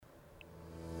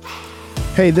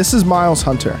Hey, this is Miles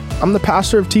Hunter. I'm the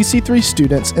pastor of TC3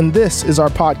 Students, and this is our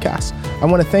podcast. I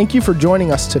want to thank you for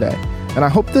joining us today, and I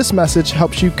hope this message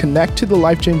helps you connect to the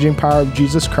life-changing power of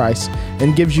Jesus Christ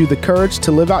and gives you the courage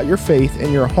to live out your faith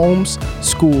in your homes,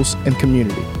 schools, and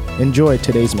community. Enjoy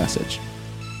today's message.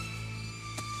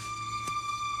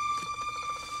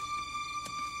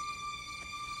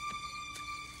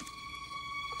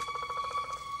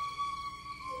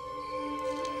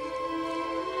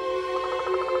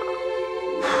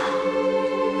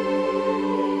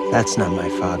 That's not my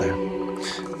father.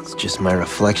 It's just my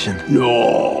reflection.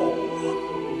 No.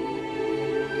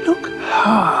 Look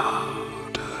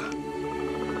hard.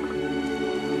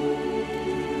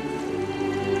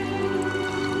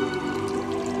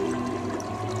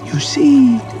 You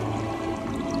see,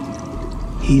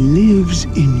 he lives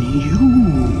in you.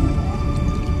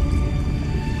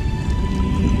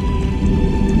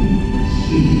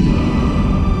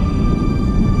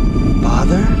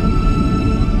 Father?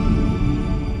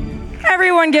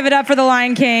 Everyone give it up for The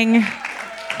Lion King.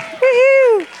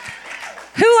 Woohoo!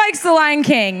 Who likes The Lion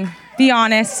King? Be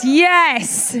honest.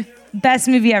 Yes! Best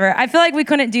movie ever. I feel like we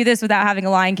couldn't do this without having a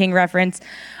Lion King reference.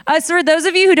 So for those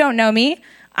of you who don't know me,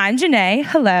 I'm Janae.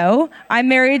 Hello. I'm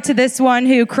married to this one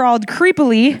who crawled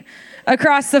creepily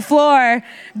across the floor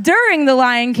during the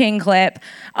Lion King clip.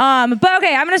 But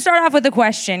okay, I'm going to start off with a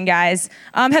question, guys.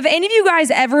 Have any of you guys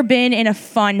ever been in a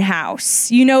fun house?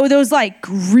 You know, those like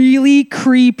really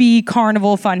creepy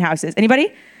carnival fun houses.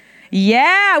 Anybody?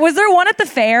 Yeah. Was there one at the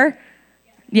fair?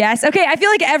 Yes. Okay. I feel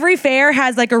like every fair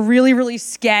has like a really, really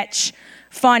sketch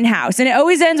fun house, and it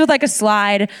always ends with like a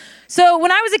slide. So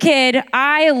when I was a kid,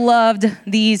 I loved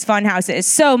these fun houses.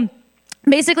 So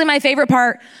basically my favorite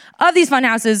part of these fun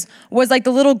houses was like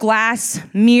the little glass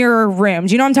mirror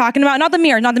rooms. You know what I'm talking about? Not the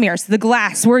mirrors, the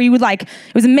glass where you would like,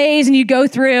 it was a maze and you'd go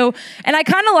through. And I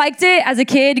kind of liked it as a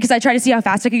kid because I tried to see how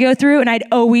fast I could go through, and I'd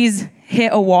always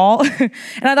hit a wall. And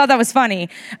I thought that was funny.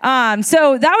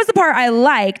 So that was the part I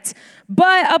liked.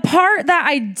 But a part that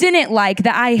I didn't like,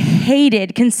 that I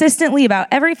hated consistently about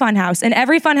every fun house, and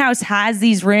every fun house has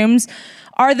these rooms,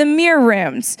 are the mirror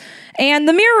rooms. And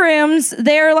the mirror rooms,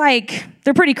 they're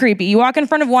pretty creepy. You walk in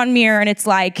front of one mirror and it's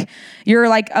like, you're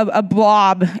like a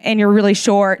blob and you're really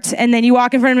short. And then you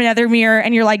walk in front of another mirror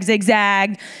and you're like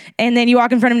zigzagged. And then you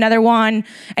walk in front of another one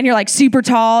and you're like super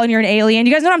tall and you're an alien.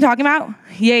 You guys know what I'm talking about?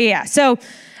 Yeah. So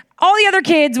all the other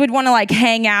kids would want to like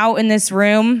hang out in this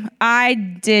room. I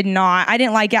did not. I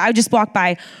didn't like it. I would just walk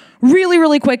by really,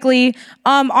 really quickly.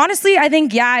 Honestly, I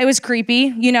think, it was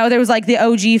creepy. You know, there was like the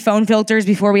OG phone filters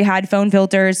before we had phone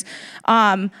filters.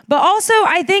 But also,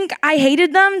 I think I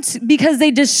hated them because they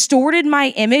distorted my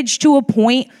image to a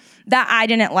point that I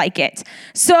didn't like it.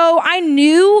 So I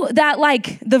knew that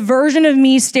like the version of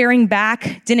me staring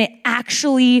back didn't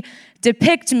actually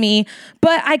depict me,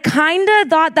 but I kind of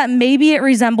thought that maybe it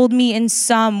resembled me in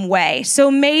some way. So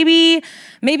maybe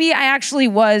I actually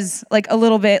was like a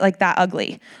little bit like that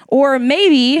ugly. Or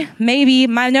maybe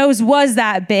my nose was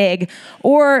that big.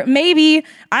 Or maybe,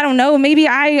 I don't know, maybe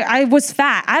I was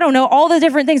fat. I don't know, all the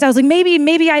different things. I was like, maybe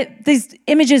these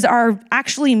images are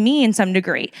actually me in some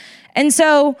degree. And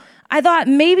so I thought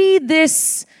maybe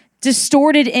this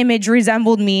distorted image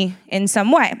resembled me in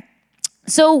some way.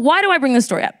 So why do I bring this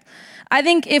story up? I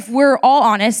think if we're all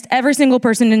honest, every single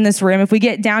person in this room, if we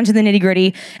get down to the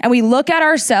nitty-gritty and we look at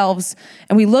ourselves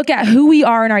and we look at who we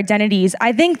are and our identities,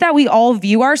 I think that we all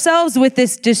view ourselves with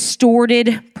this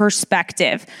distorted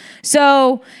perspective.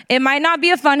 So it might not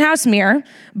be a funhouse mirror,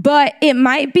 but it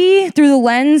might be through the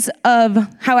lens of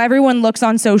how everyone looks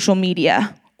on social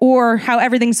media, or how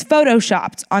everything's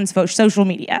photoshopped on social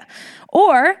media.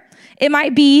 Or it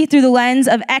might be through the lens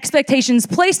of expectations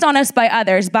placed on us by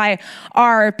others, by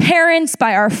our parents,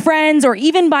 by our friends, or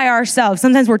even by ourselves.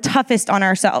 Sometimes we're toughest on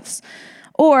ourselves.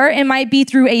 Or it might be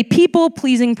through a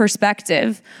people-pleasing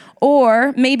perspective,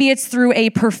 or maybe it's through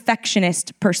a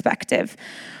perfectionist perspective.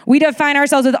 We define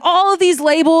ourselves with all of these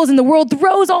labels, and the world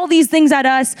throws all these things at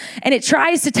us, and it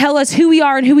tries to tell us who we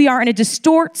are, and it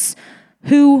distorts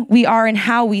who we are and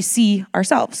how we see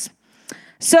ourselves.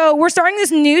 So we're starting this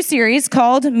new series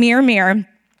called Mirror, Mirror,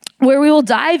 where we will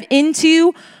dive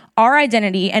into our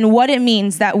identity and what it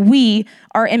means that we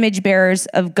are image bearers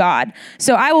of God.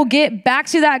 So I will get back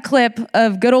to that clip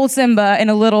of good old Simba in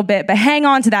a little bit, but hang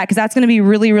on to that because that's going to be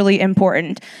really, really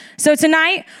important. So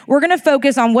tonight, we're going to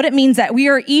focus on what it means that we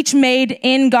are each made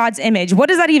in God's image. What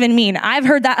does that even mean? I've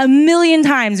heard that a million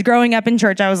times growing up in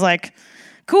church. I was like,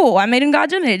 cool, I'm made in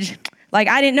God's image. Like,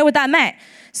 I didn't know what that meant.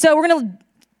 So we're going to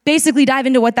basically dive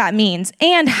into what that means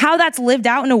and how that's lived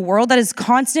out in a world that is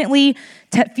constantly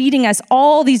feeding us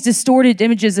all these distorted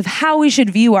images of how we should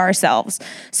view ourselves.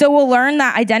 So we'll learn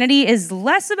that identity is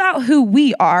less about who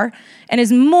we are and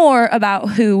is more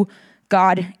about who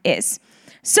God is.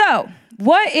 So,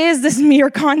 what is this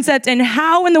mere concept and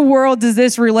how in the world does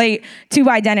this relate to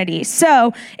identity?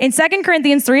 So in 2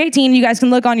 Corinthians 3:18, you guys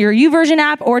can look on your YouVersion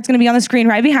app or it's going to be on the screen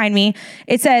right behind me.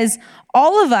 It says,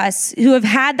 all of us who have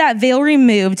had that veil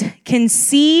removed can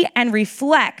see and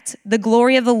reflect the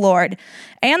glory of the Lord.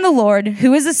 And the Lord,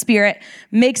 who is the Spirit,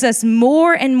 makes us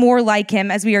more and more like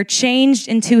him as we are changed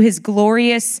into his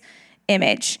glorious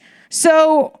image.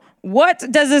 So what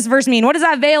does this verse mean? What is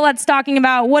that veil that's talking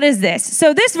about? What is this?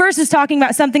 So this verse is talking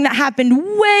about something that happened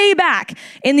way back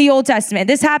in the Old Testament.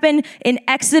 This happened in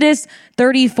Exodus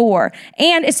 34.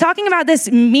 And it's talking about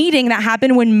this meeting that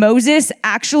happened when Moses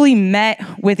actually met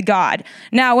with God.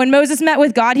 Now, when Moses met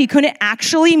with God, he couldn't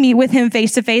actually meet with him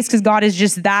face to face because God is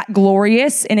just that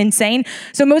glorious and insane.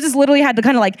 So Moses literally had to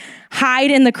kind of like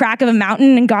hide in the crack of a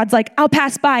mountain, and God's like, I'll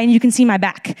pass by and you can see my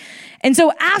back. And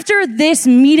so after this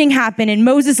meeting happened and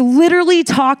Moses literally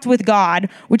talked with God,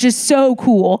 which is so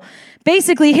cool,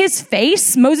 basically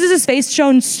Moses' face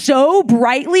shone so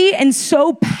brightly and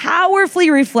so powerfully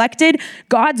reflected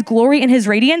God's glory and his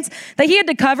radiance that he had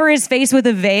to cover his face with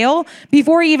a veil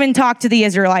before he even talked to the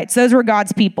Israelites. Those were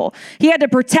God's people. He had to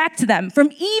protect them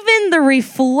from even the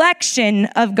reflection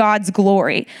of God's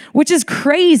glory, which is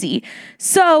crazy.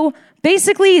 So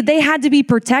basically, they had to be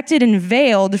protected and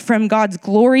veiled from God's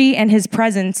glory and his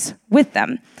presence with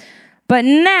them. But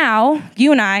now,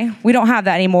 you and I, we don't have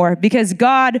that anymore because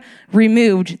God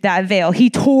removed that veil. He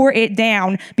tore it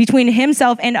down between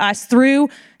himself and us through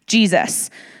Jesus.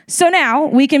 So now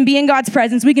we can be in God's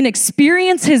presence. We can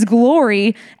experience his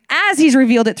glory as he's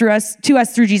revealed it to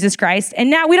us through Jesus Christ. And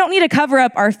now we don't need to cover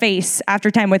up our face after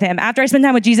time with him. After I spend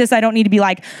time with Jesus, I don't need to be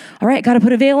like, all right, got to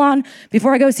put a veil on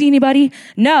before I go see anybody.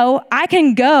 No, I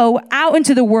can go out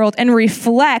into the world and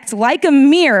reflect like a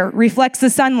mirror reflects the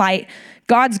sunlight,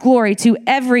 God's glory to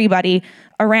everybody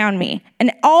around me.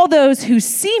 And all those who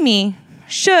see me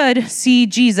should see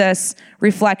Jesus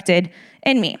reflected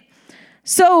in me.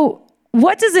 So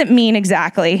what does it mean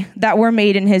exactly that we're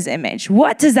made in his image?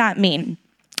 What does that mean?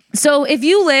 So if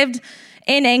you lived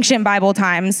in ancient Bible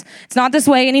times, it's not this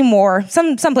way anymore.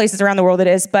 Some places around the world it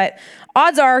is, but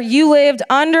odds are you lived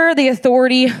under the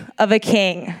authority of a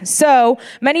king. So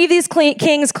many of these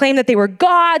kings claimed that they were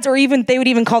gods, or even they would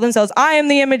even call themselves, I am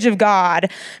the image of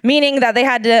God, meaning that they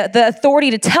had the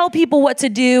authority to tell people what to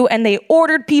do, and they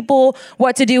ordered people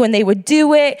what to do, and they would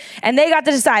do it, and they got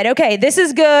to decide, okay, this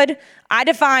is good. I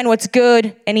define what's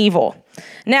good and evil.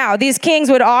 Now, these kings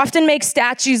would often make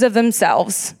statues of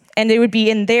themselves, and they would be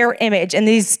in their image. And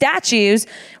these statues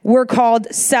were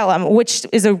called Selim, which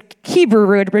is a Hebrew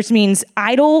root, which means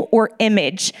idol or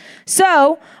image.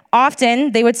 So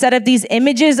often they would set up these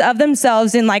images of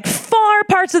themselves in like far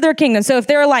parts of their kingdom. So if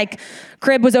their like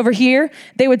crib was over here,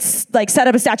 they would like set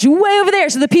up a statue way over there.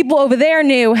 So the people over there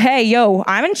knew, hey, yo,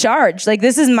 I'm in charge. Like,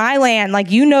 this is my land.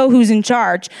 Like, you know who's in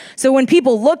charge. So when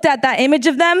people looked at that image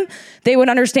of them, they would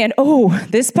understand, oh,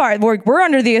 this part, we're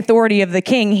under the authority of the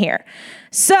king here.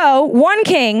 So one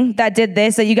king that did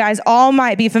this that you guys all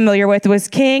might be familiar with was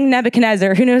King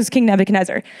Nebuchadnezzar. Who knows King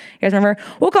Nebuchadnezzar? You guys remember?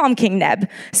 We'll call him King Neb.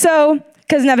 So,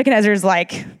 because Nebuchadnezzar is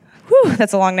like, whew,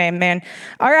 that's a long name, man.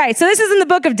 All right, so this is in the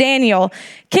book of Daniel.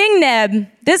 King Neb,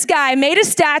 this guy made a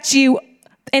statue,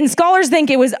 and scholars think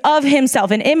it was of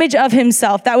himself, an image of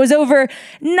himself that was over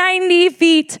 90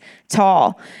 feet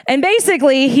tall. And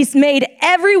basically, he's made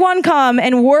everyone come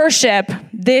and worship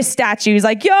this statue. He's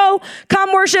like, yo,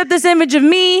 come worship this image of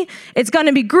me. It's going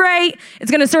to be great.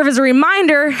 It's going to serve as a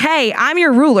reminder, hey, I'm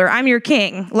your ruler. I'm your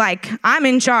king. Like, I'm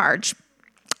in charge.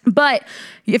 But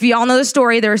if you all know the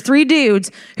story, there were 3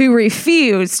 dudes who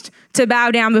refused to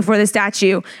bow down before the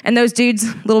statue. And those dudes,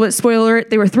 a little bit spoiler alert,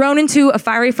 they were thrown into a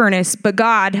fiery furnace, but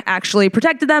God actually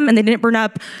protected them and they didn't burn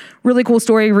up. Really cool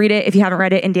story. Read it if you haven't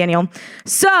read it in Daniel.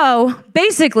 So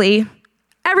basically,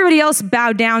 everybody else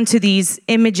bowed down to these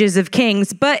images of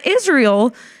kings, but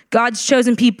Israel, God's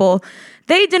chosen people,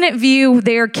 they didn't view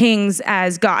their kings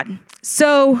as God.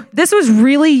 So this was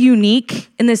really unique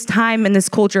in this time, in this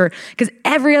culture, because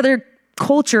every other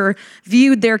culture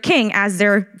viewed their king as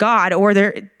their God, or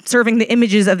they're serving the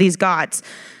images of these gods.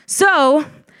 So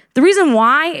the reason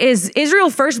why is Israel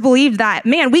first believed that,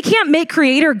 man, we can't make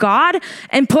creator God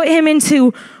and put him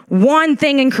into one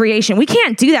thing in creation. We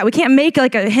can't do that. We can't make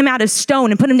like him out of stone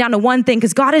and put him down to one thing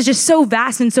because God is just so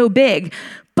vast and so big.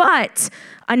 But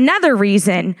another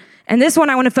reason, and this one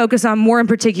I want to focus on more in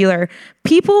particular,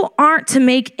 people aren't to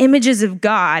make images of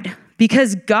God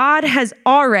because God has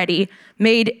already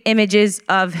made images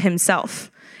of himself.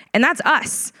 And that's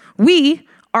us. We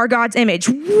are God's image.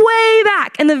 Way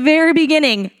back in the very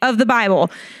beginning of the Bible,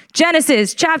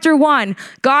 Genesis chapter 1,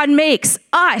 God makes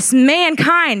us,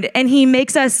 mankind, and he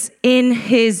makes us in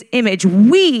his image.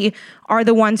 We are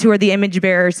the ones who are the image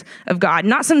bearers of God,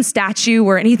 not some statue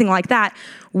or anything like that.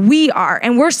 We are,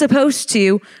 and we're supposed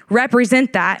to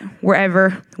represent that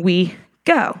wherever we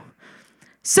go.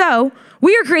 So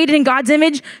we are created in God's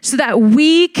image so that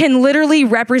we can literally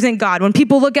represent God. When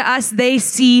people look at us, they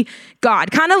see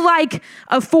God. Kind of like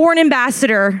a foreign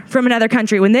ambassador from another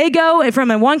country. When they go from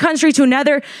one country to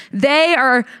another, they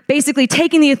are basically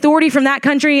taking the authority from that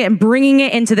country and bringing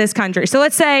it into this country. So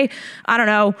let's say, I don't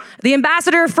know, the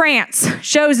ambassador of France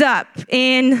shows up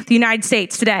in the United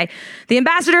States today. The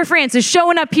ambassador of France is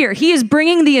showing up here. He is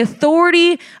bringing the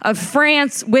authority of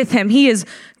France with him. He is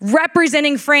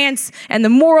representing France and the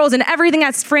morals and everything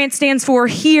that France stands for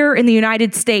here in the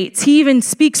United States. He even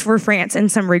speaks for France in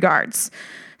some regards.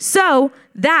 So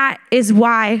that is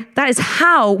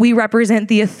how we represent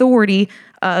the authority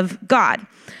of God.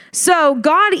 So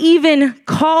God even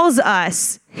calls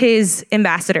us his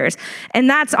ambassadors. And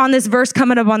that's on this verse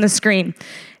coming up on the screen.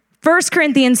 1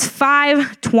 Corinthians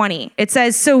 5:20. It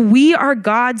says, so we are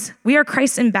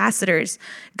Christ's ambassadors.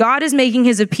 God is making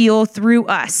his appeal through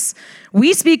us.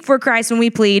 We speak for Christ when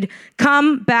we plead,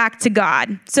 come back to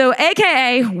God. So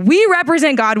AKA, we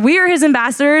represent God. We are his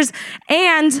ambassadors,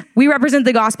 and we represent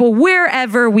the gospel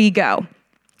wherever we go.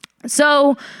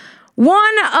 So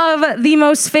one of the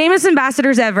most famous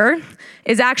ambassadors ever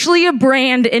is actually a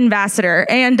brand ambassador.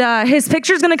 And his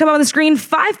picture is going to come up on the screen.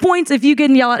 5 points if you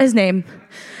can yell out his name.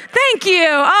 Thank you.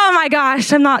 Oh my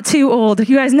gosh, I'm not too old.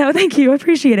 You guys know, thank you, I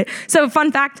appreciate it. So fun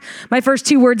fact, my first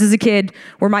 2 words as a kid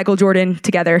were Michael Jordan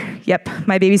together. Yep,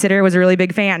 my babysitter was a really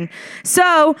big fan.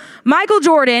 So Michael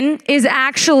Jordan is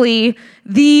actually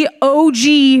the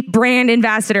OG brand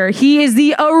ambassador. He is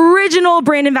the original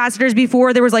brand ambassadors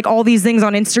before there was like all these things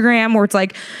on Instagram where it's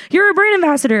like, you're a brand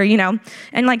ambassador,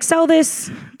 and like sell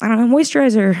this, I don't know,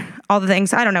 moisturizer, all the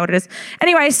things. I don't know what it is.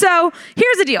 Anyway, so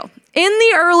here's the deal. In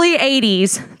the early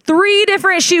 80s, 3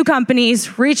 different shoe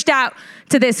companies reached out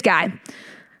to this guy.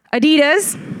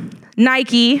 Adidas,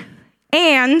 Nike,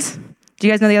 and, do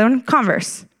you guys know the other one?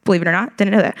 Converse. Believe it or not,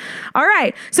 didn't know that. All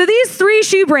right, so these 3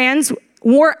 shoe brands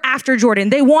were after Jordan.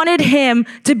 They wanted him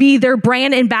to be their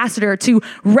brand ambassador, to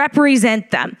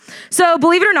represent them. So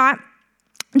believe it or not,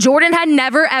 Jordan had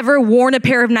never, ever worn a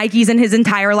pair of Nikes in his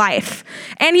entire life.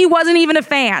 And he wasn't even a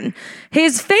fan.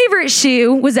 His favorite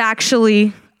shoe was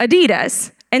actually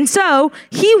Adidas. And so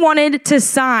he wanted to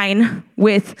sign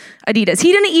with Adidas.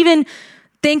 He didn't even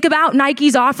think about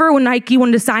Nike's offer when Nike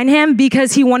wanted to sign him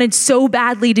because he wanted so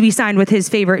badly to be signed with his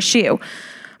favorite shoe.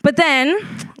 But then,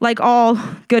 like all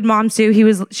good moms do,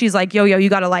 she's like, yo, you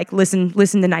gotta listen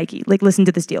to Nike. Listen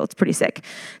to this deal. It's pretty sick.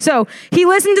 So he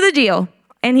listened to the deal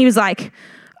and he was like,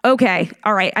 okay,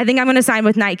 all right, I think I'm gonna sign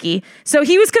with Nike. So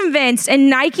he was convinced, and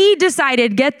Nike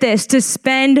decided, get this, to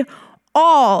spend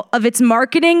all of its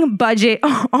marketing budget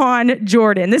on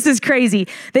Jordan. This is crazy.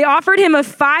 They offered him a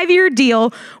 5-year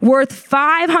deal worth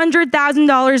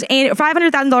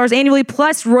 $500,000 annually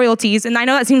plus royalties. And I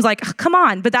know that seems like, come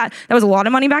on, but that was a lot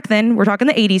of money back then. We're talking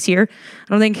the 80s here. I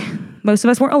don't think most of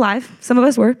us weren't alive. Some of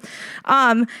us were.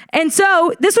 And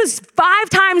so this was 5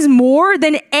 times more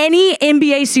than any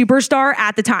NBA superstar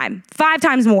at the time. 5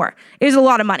 times more. It was a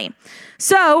lot of money.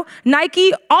 So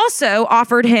Nike also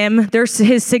offered him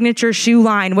his signature shoe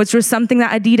line, which was something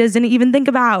that Adidas didn't even think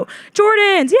about.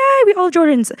 Jordans, yay, we all have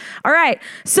Jordans. All right,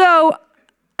 so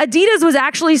Adidas was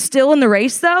actually still in the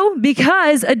race though,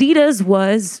 because Adidas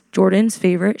was Jordan's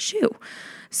favorite shoe.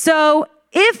 So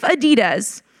if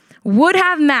Adidas would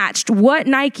have matched what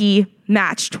Nike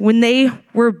matched when they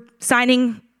were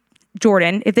signing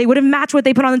Jordan, if they would have matched what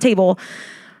they put on the table,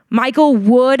 Michael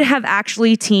would have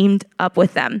actually teamed up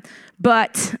with them.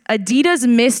 But Adidas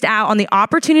missed out on the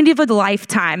opportunity of a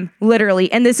lifetime,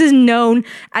 literally. And this is known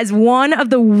as one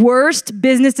of the worst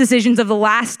business decisions of the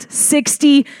last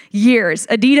 60 years.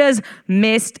 Adidas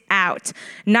missed out.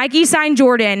 Nike signed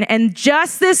Jordan, and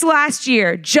just this last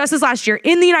year,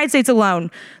 in the United States alone,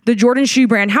 the Jordan shoe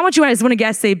brand, how much you guys want to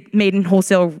guess they made in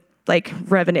wholesale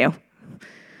revenue?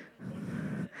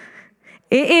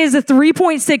 It is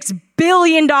 $3.6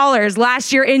 billion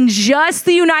last year in just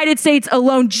the United States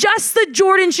alone, just the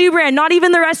Jordan shoe brand, not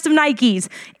even the rest of Nike's.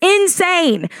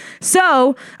 Insane.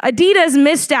 So Adidas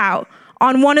missed out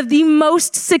on one of the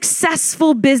most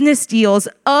successful business deals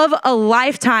of a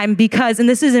lifetime because, and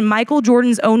this is in Michael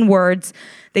Jordan's own words,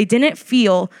 they didn't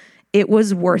feel it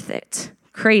was worth it.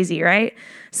 Crazy, right?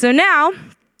 So now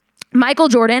Michael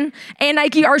Jordan and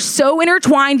Nike are so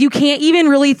intertwined, you can't even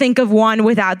really think of one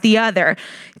without the other.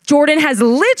 Jordan has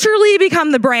literally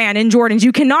become the brand in Jordans.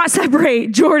 You cannot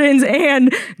separate Jordans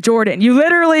and Jordan. You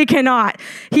literally cannot.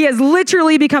 He has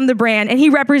literally become the brand, and he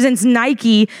represents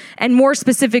Nike, and more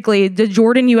specifically, the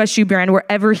Jordan US shoe brand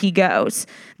wherever he goes.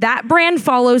 That brand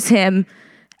follows him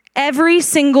every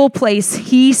single place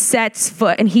he sets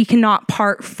foot, and he cannot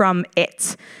part from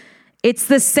it. It's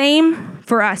the same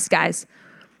for us, guys.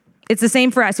 It's the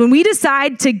same for us. When we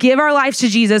decide to give our lives to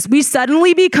Jesus, we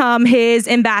suddenly become his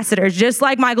ambassadors, just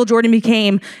like Michael Jordan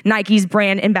became Nike's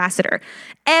brand ambassador.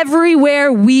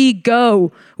 Everywhere we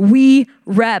go, we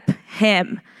rep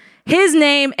him. His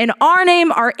name and our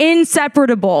name are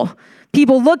inseparable.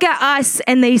 People look at us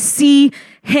and they see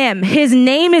him. His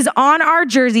name is on our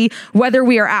jersey, whether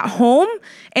we are at home,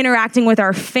 interacting with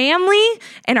our family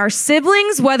and our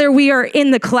siblings, whether we are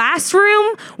in the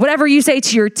classroom, whatever you say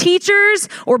to your teachers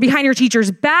or behind your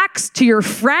teachers' backs, to your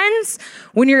friends,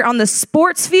 when you're on the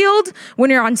sports field, when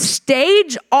you're on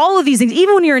stage, all of these things,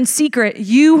 even when you're in secret,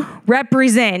 you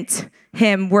represent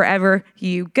him wherever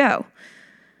you go.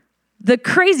 The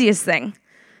craziest thing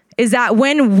is that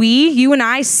when you and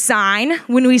I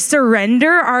when we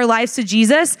surrender our lives to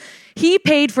Jesus, he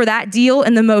paid for that deal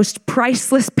in the most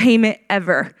priceless payment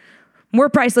ever. More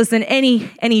priceless than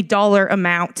any dollar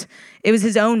amount. It was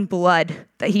his own blood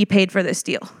that he paid for this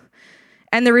deal.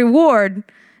 And the reward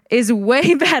is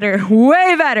way better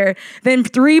than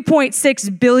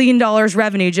 $3.6 billion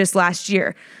revenue just last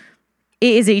year.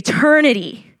 It is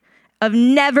eternity of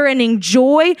never-ending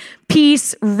joy,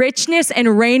 peace, richness,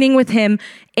 and reigning with him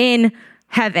in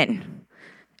heaven.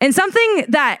 And something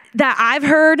that I've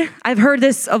heard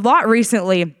this a lot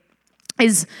recently,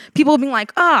 is people being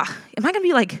like, am I gonna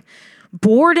be like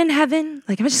bored in heaven?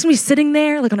 Like, am I just gonna be sitting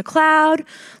there like on a cloud,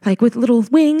 like with little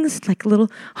wings, like a little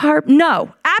harp?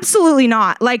 No, absolutely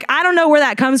not. Like, I don't know where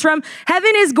that comes from.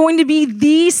 Heaven is going to be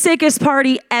the sickest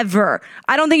party ever.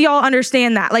 I don't think y'all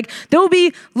understand that. Like, there will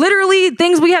be literally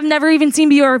things we have never even seen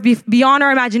beyond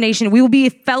our imagination. We will be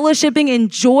fellowshipping in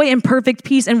joy and perfect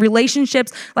peace and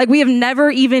relationships like we have never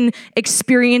even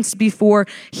experienced before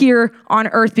here on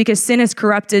earth, because sin has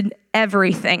corrupted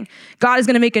everything. God is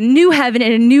going to make a new heaven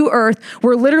and a new earth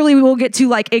where literally we will get to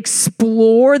like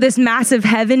explore this massive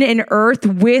heaven and earth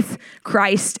with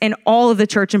Christ and all of the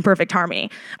church in perfect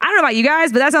harmony. I don't know about you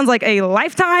guys, but that sounds like a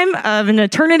lifetime of an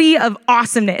eternity of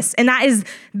awesomeness. And that is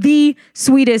the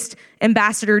sweetest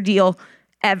ambassador deal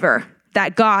ever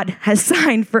that God has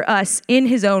signed for us in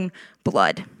his own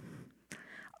blood.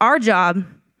 Our job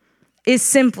is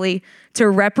simply to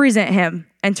represent him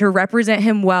and to represent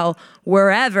him well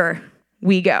wherever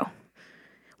we go.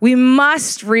 We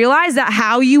must realize that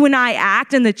how you and I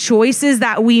act and the choices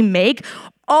that we make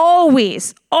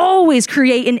always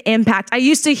create an impact. I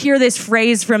used to hear this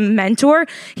phrase from a mentor.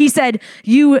 He said,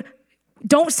 you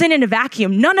don't sin in a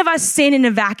vacuum. None of us sin in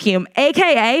a vacuum,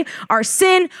 AKA our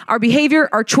sin, our behavior,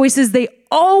 our choices, they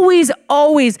always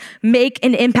make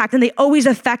an impact, and they always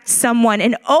affect someone,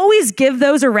 and always give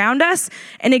those around us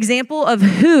an example of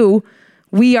who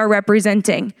we are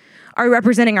representing. Are we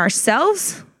representing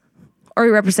ourselves, or are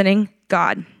we representing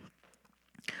God?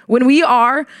 When we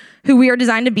are who we are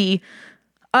designed to be,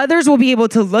 others will be able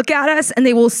to look at us and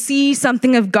they will see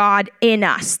something of God in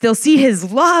us. They'll see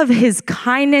his love, his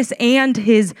kindness, and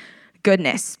his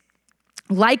goodness.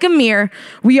 Like a mirror,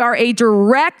 we are a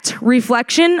direct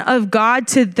reflection of God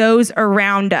to those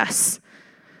around us.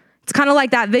 It's kind of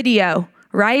like that video,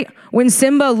 right? When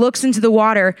Simba looks into the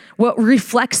water, what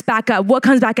reflects back up, what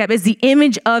comes back up is the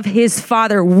image of his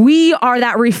father. We are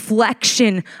that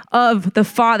reflection of the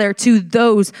Father to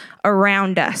those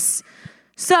around us.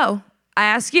 So I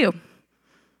ask you,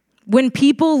 when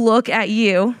people look at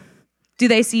you, do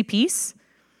they see peace?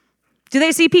 Do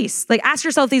they see peace? Like, ask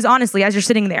yourself these honestly as you're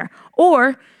sitting there.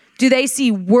 Or do they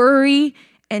see worry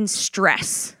and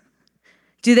stress?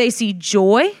 Do they see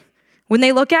joy when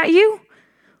they look at you?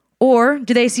 Or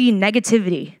do they see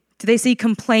negativity? Do they see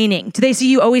complaining? Do they see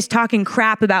you always talking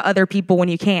crap about other people when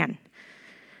you can?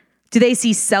 Do they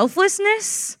see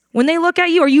selflessness when they look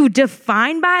at you? Are you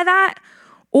defined by that?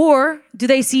 Or do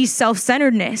they see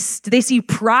self-centeredness? Do they see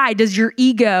pride? Does your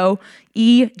ego,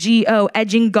 E-G-O,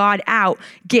 edging God out,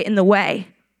 get in the way?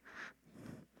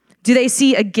 Do they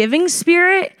see a giving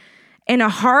spirit and a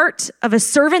heart of a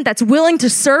servant that's willing to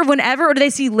serve whenever? Or do they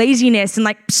see laziness and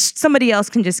like, somebody else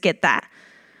can just get that?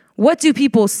 What do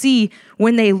people see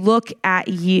when they look at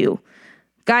you?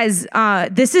 Guys,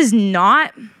 this is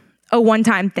not a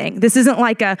one-time thing. This isn't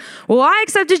like I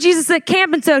accepted Jesus at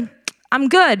camp, and so I'm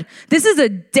good. This is a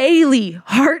daily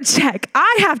heart check.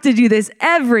 I have to do this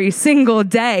every single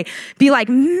day. Be like,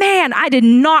 man, I did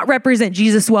not represent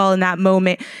Jesus well in that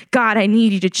moment. God, I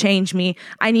need you to change me.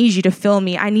 I need you to fill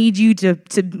me. I need you to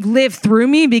live through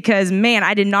me because, man,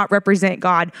 I did not represent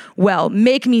God well.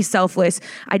 Make me selfless.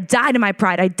 I die to my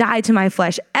pride. I die to my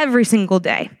flesh every single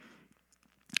day.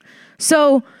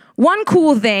 So one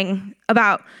cool thing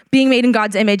about being made in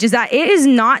God's image is that it is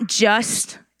not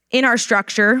just in our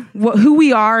structure, who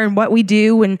we are and what we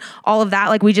do and all of that,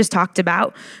 like we just talked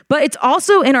about, but it's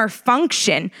also in our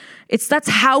function. That's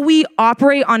how we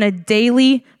operate on a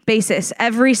daily basis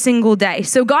every single day.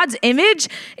 So God's image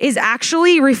is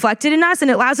actually reflected in us and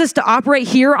it allows us to operate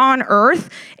here on earth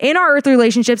in our earthly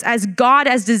relationships as God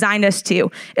has designed us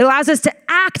to. It allows us to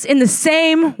act in the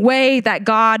same way that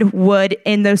God would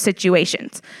in those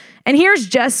situations. And here's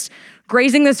just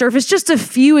grazing the surface, just a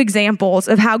few examples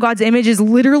of how God's image is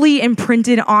literally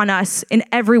imprinted on us in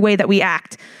every way that we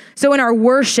act. So in our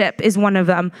worship is one of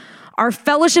them. Our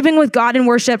fellowshipping with God in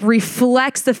worship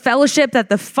reflects the fellowship that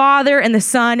the Father and the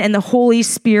Son and the Holy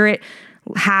Spirit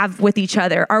have with each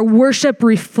other. Our worship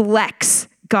reflects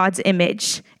God's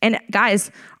image. And guys,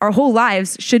 our whole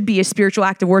lives should be a spiritual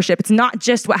act of worship. It's not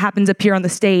just what happens up here on the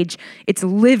stage. It's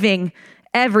living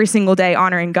every single day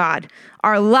honoring God.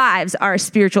 Our lives are a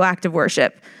spiritual act of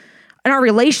worship. And our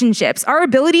relationships, our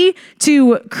ability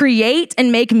to create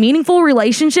and make meaningful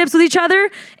relationships with each other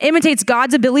imitates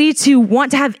God's ability to want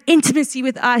to have intimacy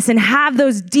with us and have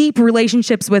those deep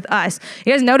relationships with us.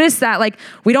 You guys notice that like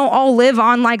we don't all live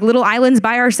on like little islands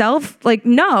by ourselves? Like,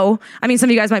 no. I mean,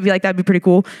 some of you guys might be like, that'd be pretty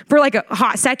cool for like a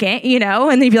hot second, you know,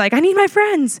 and they'd be like, I need my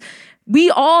friends.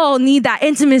 We all need that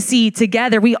intimacy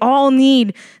together. We all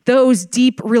need those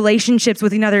deep relationships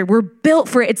with each other. We're built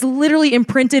for it. It's literally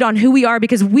imprinted on who we are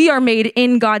because we are made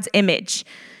in God's image.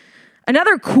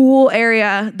 Another cool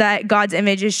area that God's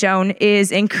image is shown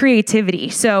is in creativity.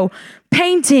 So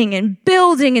painting and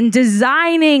building and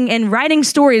designing and writing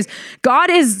stories. God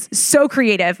is so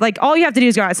creative. Like all you have to do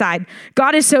is go outside.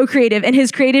 God is so creative and his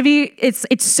creativity, it's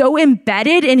so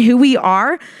embedded in who we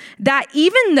are that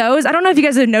even those, I don't know if you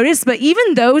guys have noticed, but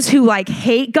even those who like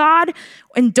hate God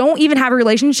and don't even have a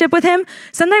relationship with him,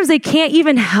 sometimes they can't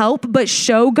even help but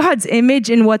show God's image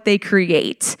in what they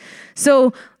create.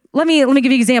 So let me give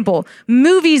you an example.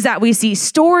 Movies that we see,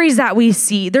 stories that we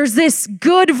see, there's this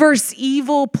good versus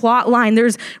evil plot line.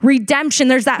 There's redemption.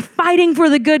 There's that fighting for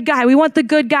the good guy. We want the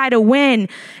good guy to win.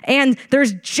 And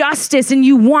there's justice, and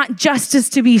you want justice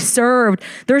to be served.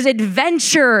 There's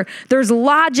adventure. There's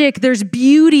logic. There's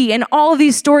beauty, and all of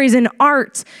these stories and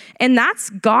art. And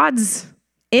that's God's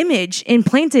image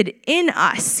implanted in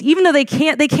us. Even though they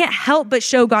can't help but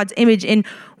show God's image in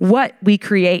what we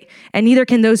create, and neither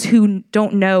can those who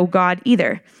don't know God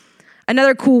either.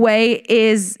 Another cool way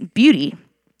is beauty.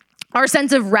 Our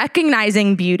sense of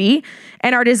recognizing beauty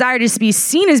and our desire to be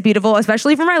seen as beautiful,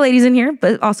 especially for my ladies in here,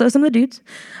 but also some of the dudes,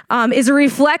 is a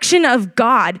reflection of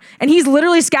God. And he's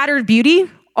literally scattered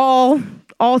beauty all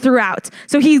throughout.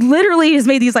 So he literally has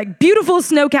made these like beautiful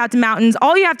snow-capped mountains.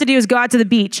 All you have to do is go out to the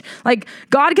beach. Like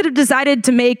God could have decided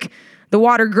to make the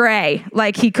water gray.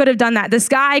 Like he could have done that. The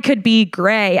sky could be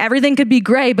gray. Everything could be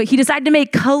gray, but he decided to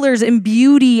make colors and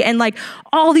beauty and like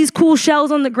all these cool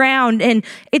shells on the ground. And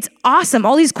it's awesome.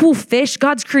 All these cool fish.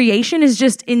 God's creation is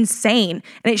just insane.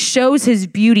 And it shows his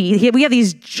beauty. We have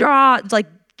these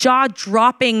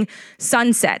jaw-dropping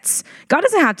sunsets. God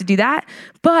doesn't have to do that,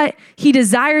 but he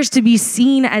desires to be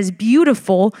seen as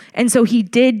beautiful, and so he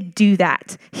did do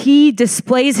that. He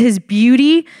displays his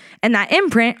beauty and that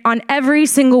imprint on every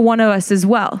single one of us as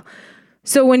well.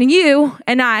 So when you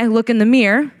and I look in the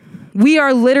mirror, we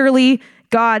are literally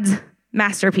God's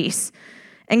masterpiece,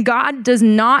 and God does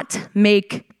not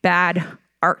make bad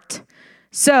art.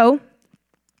 So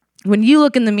when you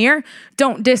look in the mirror,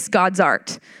 don't diss God's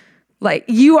art. Like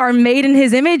you are made in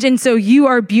his image, and so you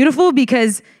are beautiful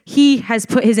because he has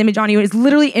put his image on you. It's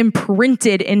literally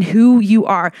imprinted in who you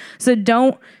are. So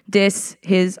don't diss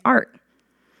his art.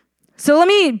 So let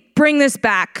me bring this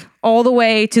back all the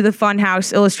way to the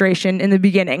funhouse illustration in the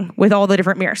beginning with all the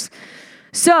different mirrors.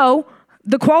 So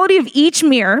the quality of each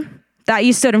mirror that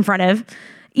you stood in front of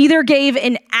either gave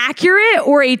an accurate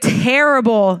or a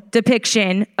terrible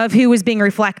depiction of who was being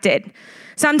reflected.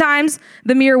 Sometimes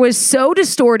the mirror was so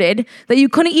distorted that you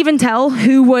couldn't even tell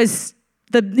you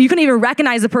couldn't even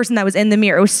recognize the person that was in the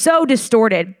mirror. It was so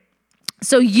distorted.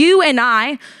 So you and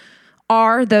I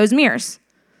are those mirrors.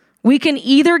 We can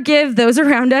either give those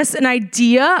around us an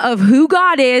idea of who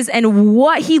God is and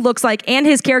what he looks like and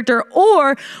his character,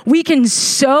 or we can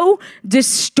so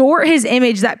distort his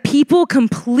image that people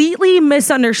completely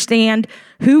misunderstand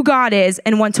who God is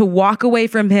and want to walk away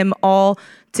from him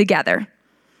altogether.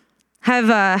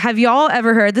 Have y'all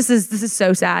ever heard, this is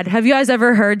so sad. Have you guys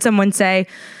ever heard someone say,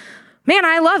 man,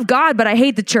 I love God, but I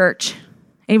hate the church?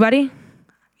 Anybody?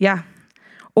 Yeah.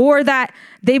 Or that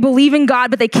they believe in God,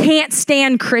 but they can't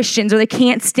stand Christians, or they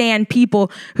can't stand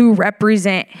people who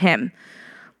represent him.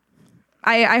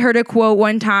 I heard a quote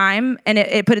one time, and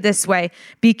it put it this way: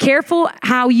 be careful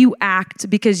how you act,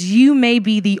 because you may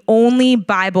be the only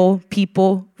Bible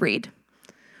people read.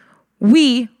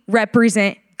 We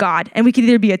represent God, and we can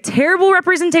either be a terrible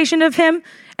representation of him,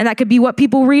 and that could be what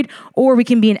people read, or we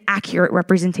can be an accurate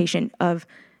representation of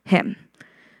him.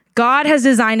 God has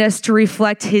designed us to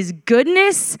reflect his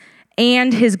goodness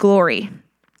and his glory.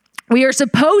 We are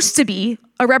supposed to be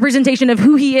a representation of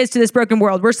who he is to this broken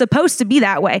world. We're supposed to be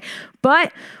that way,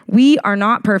 but we are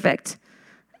not perfect,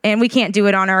 and we can't do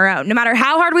it on our own. No matter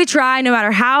how hard we try, no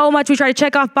matter how much we try to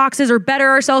check off boxes or better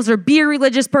ourselves or be a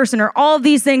religious person or all of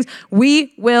these things,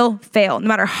 we will fail, no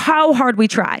matter how hard we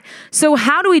try. So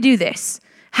how do we do this?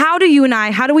 How do you and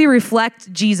I, how do we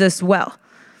reflect Jesus well?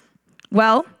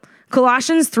 Well,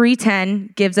 Colossians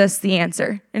 3:10 gives us the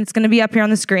answer, and it's going to be up here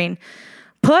on the screen.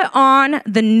 Put on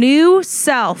the new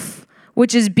self,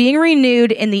 which is being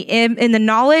renewed in the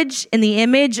knowledge, in the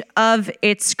image of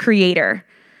its creator.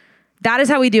 That is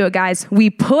how we do it, guys. We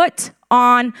put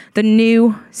on the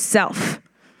new self.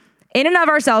 In and of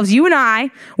ourselves, you and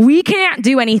I, we can't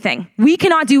do anything. We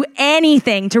cannot do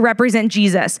anything to represent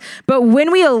Jesus. But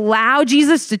when we allow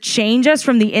Jesus to change us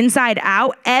from the inside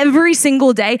out every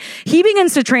single day, he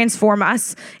begins to transform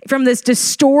us from this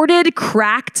distorted,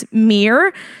 cracked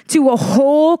mirror to a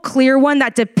whole clear one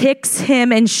that depicts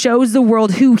him and shows the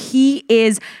world who he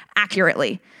is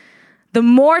accurately. The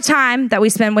more time that we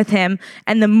spend with him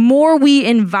and the more we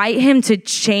invite him to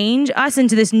change us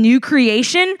into this new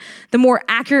creation, the more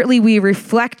accurately we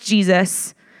reflect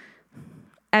Jesus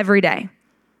every day.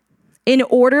 In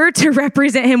order to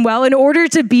represent him well, in order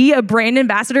to be a brand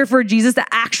ambassador for Jesus that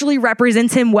actually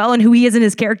represents him well and who he is in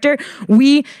his character,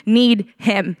 we need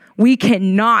him. We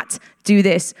cannot do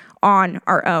this on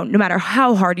our own, no matter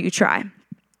how hard you try.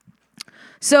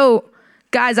 So,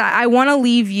 guys, I want to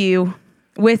leave you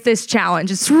with this challenge.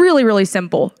 It's really, really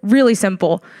simple. Really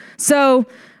simple. So,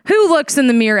 who looks in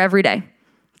the mirror every day?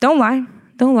 Don't lie.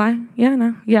 Don't lie. Yeah,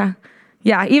 no. Yeah.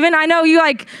 Yeah. Even I know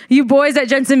you boys at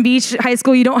Jensen Beach High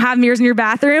School, you don't have mirrors in your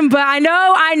bathroom, but I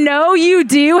know you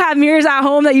do have mirrors at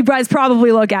home that you guys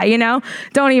probably look at, you know?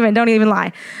 Don't even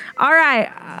lie. All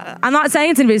right. I'm not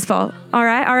saying it's anybody's fault. All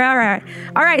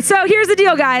right. So here's the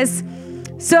deal, guys.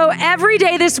 So every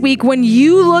day this week, when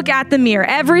you look at the mirror,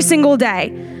 every single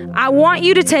day, I want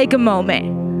you to take a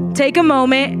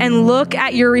moment and look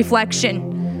at your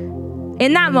reflection.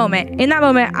 In that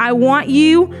moment, I want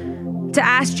you to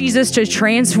ask Jesus to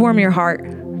transform your heart,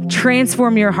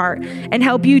 and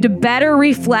help you to better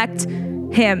reflect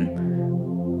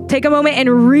him. Take a moment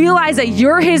and realize that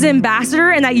you're his ambassador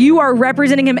and that you are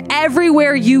representing him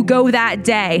everywhere you go that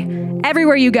day.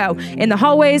 Everywhere you go, in the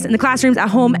hallways, in the classrooms, at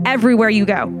home, everywhere you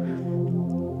go.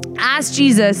 Ask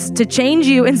Jesus to change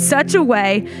you in such a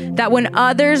way that when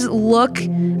others look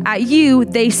at you,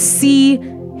 they see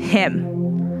him.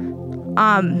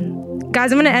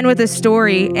 Guys, I'm going to end with a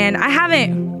story, and I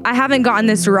haven't gotten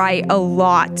this right a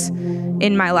lot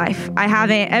in my life. I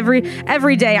haven't.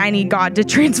 Every day I need God to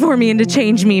transform me and to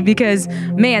change me, because,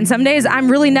 man, some days I'm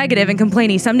really negative and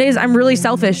complaining. Some days I'm really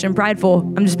selfish and prideful.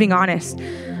 I'm just being honest.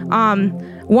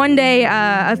 One day,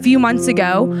 a few months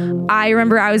ago, I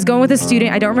remember I was going with a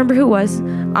student. I don't remember who it was,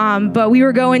 but we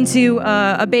were going to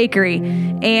a bakery.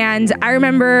 And I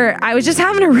remember I was just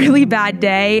having a really bad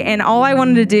day, and all I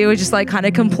wanted to do was just kind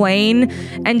of complain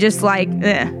and just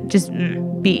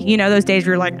be. You know, those days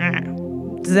where you're like,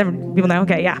 does people know?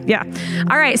 Okay, yeah.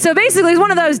 All right, so basically it's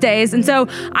one of those days. And so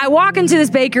I walk into this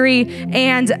bakery,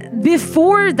 and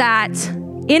before that,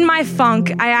 in my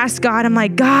funk, I asked God, I'm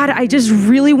like, God, I just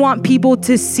really want people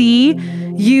to see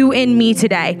you in me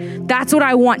today. That's what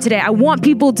I want today. I want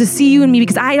people to see you in me,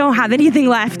 because I don't have anything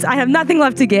left. I have nothing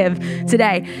left to give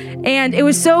today. And it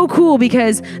was so cool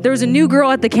because there was a new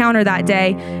girl at the counter that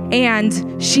day,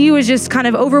 and she was just kind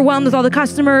of overwhelmed with all the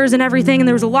customers and everything. And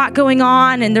there was a lot going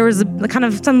on, and there was kind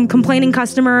of some complaining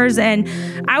customers. And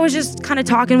I was just kind of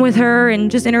talking with her and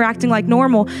just interacting like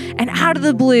normal. And out of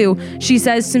the blue, she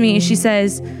says to me, she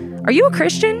says, "Are you a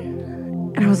Christian?"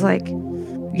 And I was like,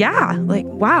 yeah,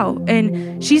 wow.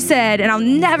 And she said, and I'll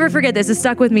never forget this, it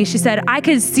stuck with me. She said, "I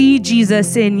could see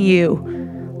Jesus in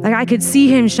you. I could see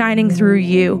him shining through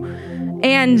you."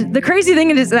 And the crazy thing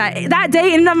is that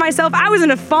day in and of myself, I was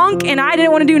in a funk and I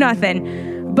didn't want to do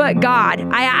nothing. But God,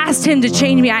 I asked him to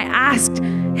change me. I asked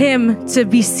him to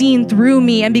be seen through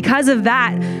me. And because of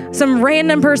that, some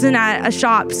random person at a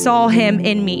shop saw him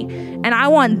in me. And I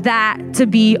want that to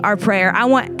be our prayer. I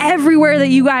want everywhere that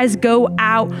you guys go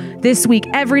out this week,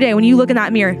 every day when you look in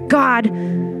that mirror, God,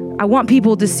 I want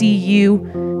people to see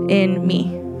you in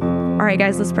me. All right,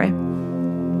 guys, let's pray.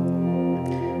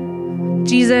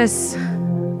 Jesus,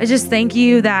 I just thank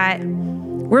you that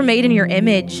we're made in your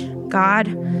image,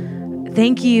 God.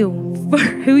 Thank you for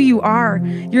who you are.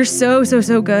 You're so, so,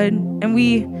 so good. And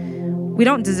we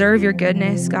don't deserve your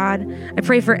goodness, God. I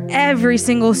pray for every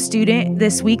single student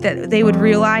this week that they would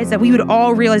realize, that we would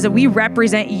all realize that we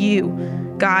represent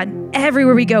you, God.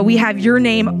 Everywhere we go, we have your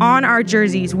name on our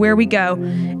jerseys where we go.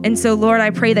 And so, Lord,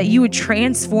 I pray that you would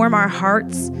transform our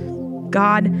hearts,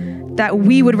 God, that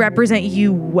we would represent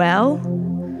you well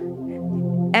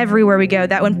everywhere we go,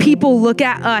 that when people look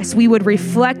at us, we would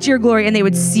reflect your glory and they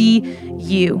would see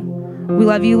you. We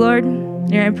love you, Lord.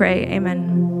 Here I pray.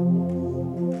 Amen.